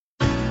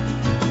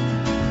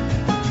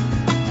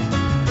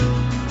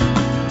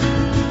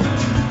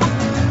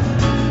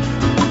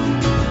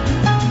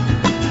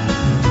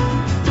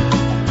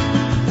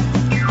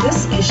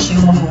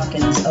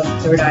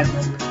Third Eye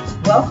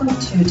Group. Welcome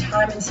to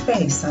Time and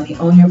Space on the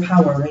Own Your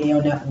Power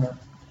Radio Network.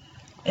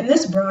 In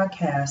this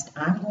broadcast,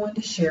 I'm going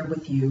to share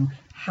with you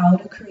how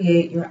to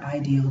create your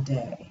ideal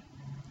day.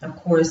 Of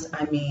course,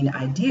 I mean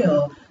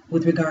ideal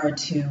with regard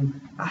to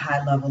a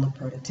high level of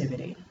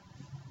productivity.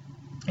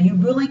 And you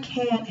really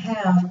can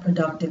have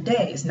productive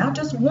days, not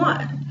just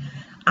one.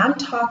 I'm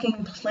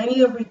talking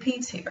plenty of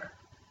repeats here.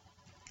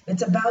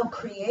 It's about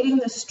creating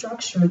the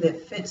structure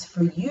that fits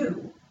for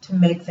you to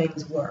make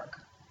things work.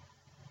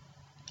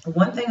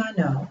 One thing I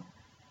know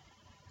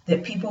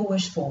that people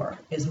wish for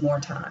is more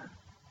time.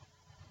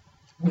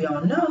 We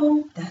all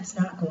know that's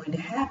not going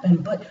to happen,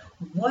 but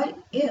what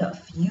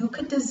if you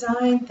could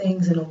design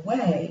things in a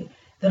way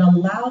that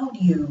allowed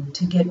you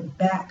to get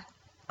back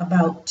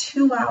about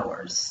 2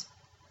 hours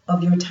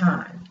of your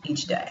time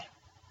each day?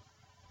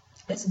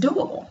 It's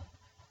doable.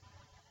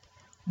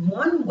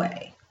 One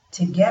way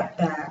to get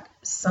back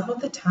some of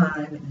the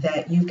time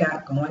that you've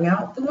got going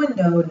out the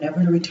window,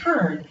 never to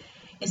return,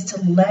 is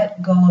to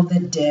let go of the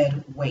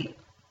dead weight.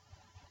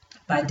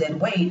 By dead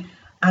weight,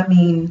 I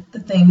mean the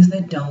things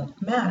that don't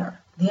matter,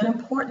 the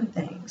unimportant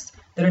things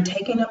that are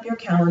taking up your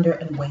calendar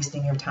and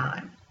wasting your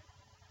time.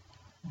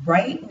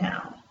 Right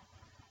now,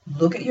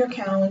 look at your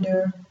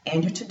calendar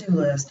and your to-do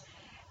list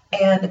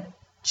and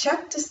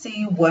check to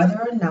see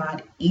whether or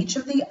not each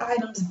of the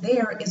items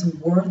there is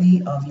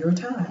worthy of your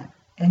time.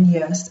 And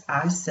yes,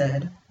 I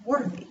said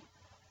worthy.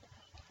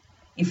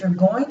 If you're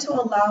going to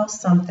allow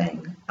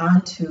something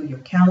onto your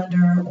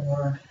calendar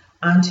or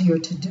onto your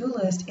to-do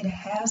list, it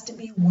has to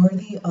be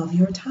worthy of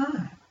your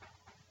time.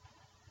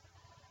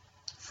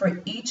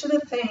 For each of the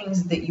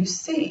things that you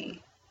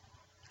see,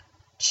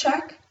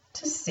 check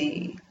to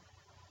see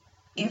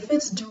if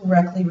it's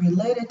directly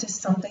related to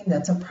something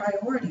that's a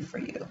priority for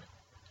you.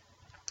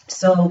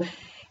 So,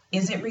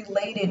 is it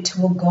related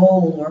to a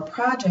goal or a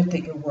project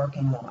that you're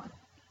working on?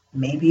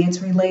 Maybe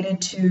it's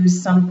related to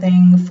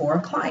something for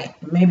a client.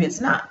 Maybe it's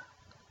not.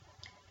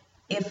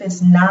 If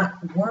it's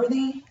not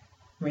worthy,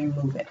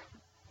 remove it.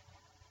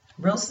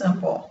 Real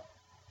simple.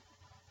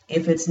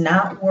 If it's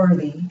not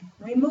worthy,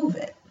 remove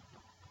it.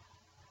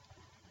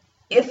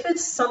 If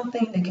it's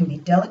something that can be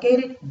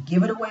delegated,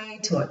 give it away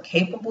to a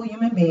capable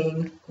human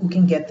being who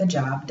can get the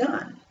job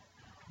done,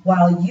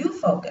 while you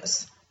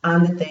focus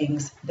on the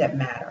things that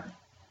matter.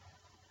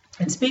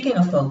 And speaking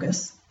of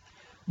focus,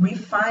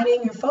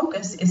 refining your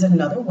focus is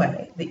another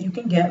way that you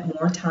can get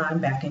more time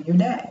back in your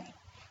day.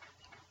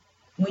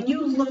 When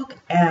you look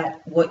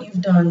at what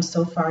you've done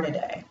so far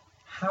today,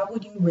 how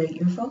would you rate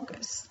your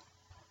focus?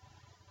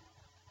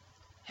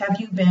 Have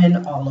you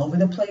been all over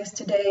the place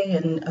today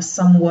in a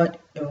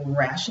somewhat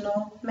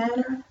irrational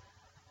manner?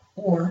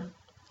 Or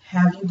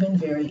have you been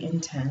very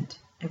intent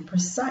and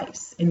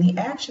precise in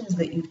the actions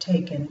that you've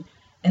taken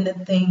and the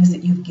things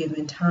that you've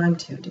given time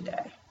to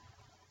today?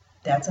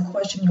 That's a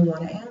question you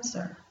want to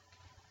answer.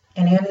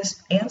 And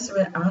answer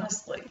it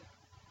honestly.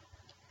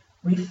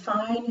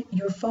 Refine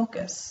your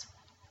focus.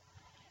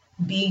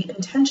 Be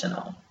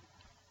intentional.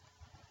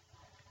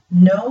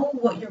 Know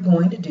what you're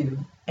going to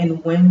do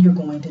and when you're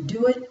going to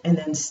do it, and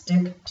then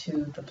stick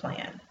to the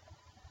plan.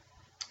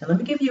 And let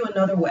me give you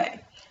another way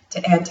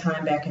to add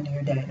time back into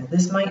your day. Now,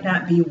 this might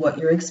not be what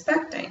you're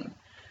expecting,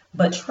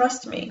 but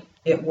trust me,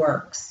 it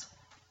works.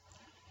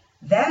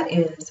 That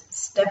is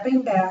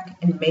stepping back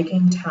and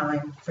making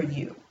time for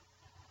you.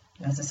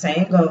 As the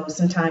saying goes,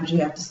 sometimes you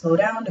have to slow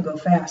down to go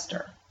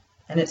faster.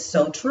 And it's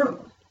so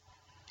true.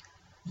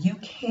 You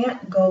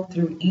can't go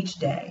through each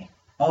day,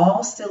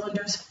 all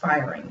cylinders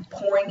firing,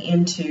 pouring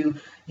into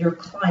your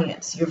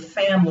clients, your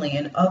family,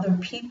 and other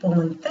people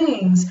and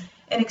things,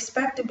 and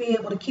expect to be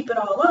able to keep it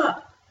all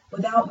up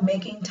without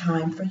making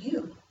time for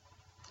you.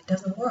 It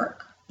doesn't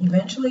work.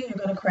 Eventually, you're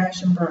going to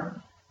crash and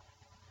burn.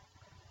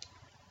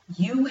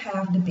 You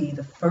have to be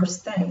the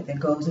first thing that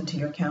goes into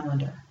your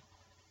calendar.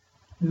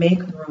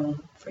 Make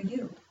room for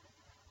you.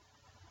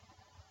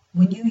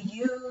 When you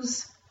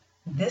use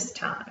this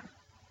time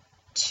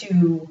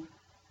to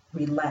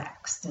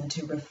relax and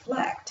to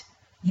reflect,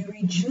 you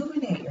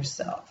rejuvenate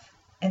yourself,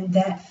 and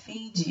that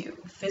feeds you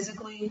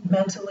physically,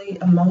 mentally,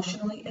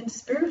 emotionally, and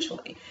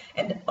spiritually.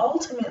 And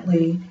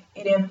ultimately,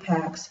 it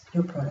impacts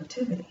your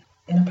productivity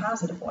in a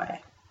positive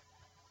way.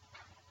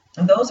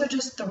 And those are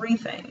just 3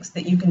 things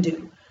that you can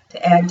do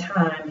to add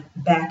time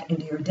back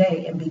into your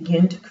day and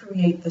begin to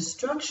create the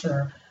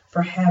structure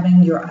for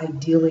having your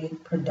ideally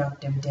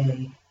productive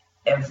day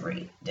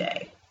every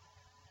day.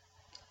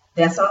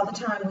 That's all the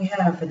time we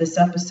have for this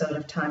episode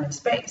of Time and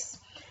Space.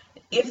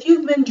 If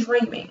you've been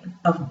dreaming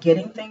of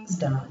getting things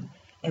done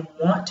and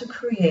want to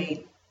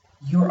create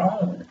your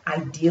own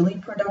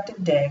ideally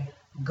productive day,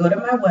 go to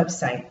my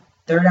website,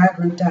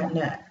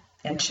 thirdeyegroup.net,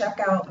 and check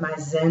out my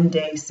Zen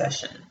Day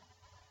session.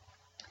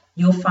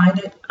 You'll find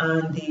it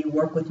on the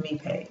Work With Me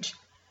page.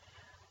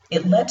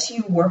 It lets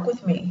you work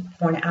with me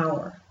for an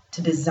hour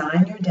to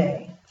design your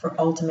day for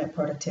ultimate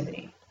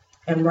productivity.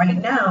 And right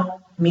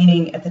now,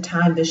 meaning at the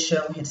time this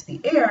show hits the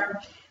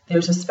air,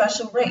 there's a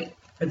special rate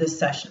for this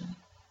session.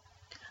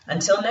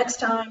 Until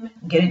next time,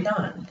 get it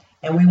done.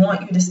 And we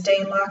want you to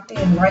stay locked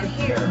in right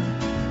here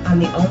on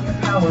the Own Your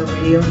Power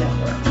Radio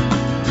Network.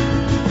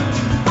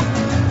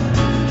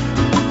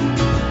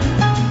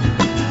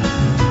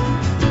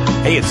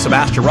 Hey, it's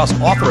Sebastian Rusk,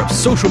 author of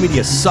Social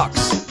Media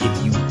Sucks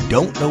If You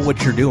Don't Know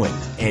What You're Doing,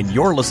 and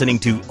you're listening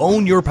to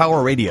Own Your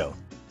Power Radio.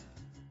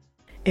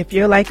 If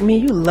you're like me,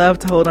 you love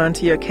to hold on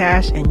to your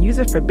cash and use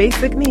it for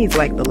basic needs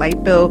like the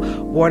light bill,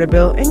 water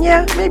bill, and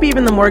yeah, maybe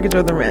even the mortgage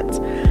or the rent.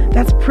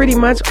 That's pretty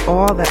much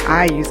all that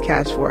I use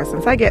cash for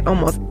since I get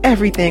almost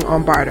everything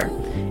on barter.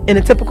 In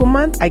a typical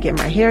month, I get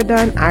my hair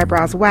done,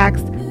 eyebrows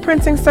waxed,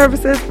 printing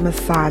services,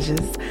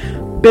 massages,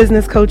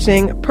 business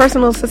coaching,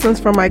 personal assistance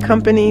for my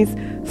companies,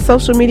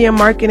 social media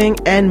marketing,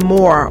 and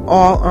more,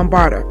 all on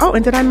barter. Oh,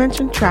 and did I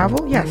mention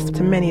travel? Yes,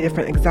 to many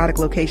different exotic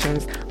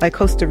locations like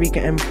Costa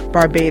Rica and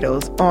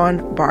Barbados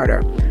on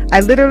barter.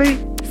 I literally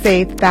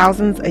save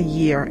thousands a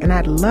year, and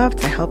I'd love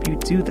to help you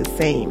do the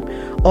same.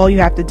 All you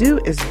have to do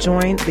is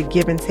join the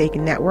Give and Take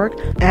Network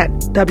at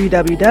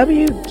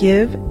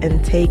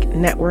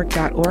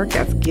www.giveandtakenetwork.org.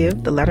 That's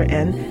give, the letter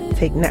N,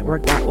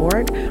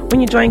 takenetwork.org.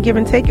 When you join Give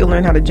and Take, you'll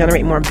learn how to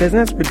generate more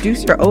business,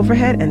 reduce your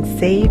overhead, and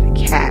save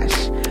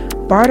cash.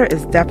 Barter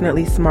is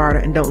definitely smarter,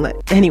 and don't let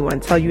anyone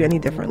tell you any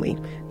differently.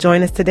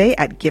 Join us today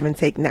at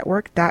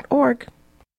giveandtakenetwork.org.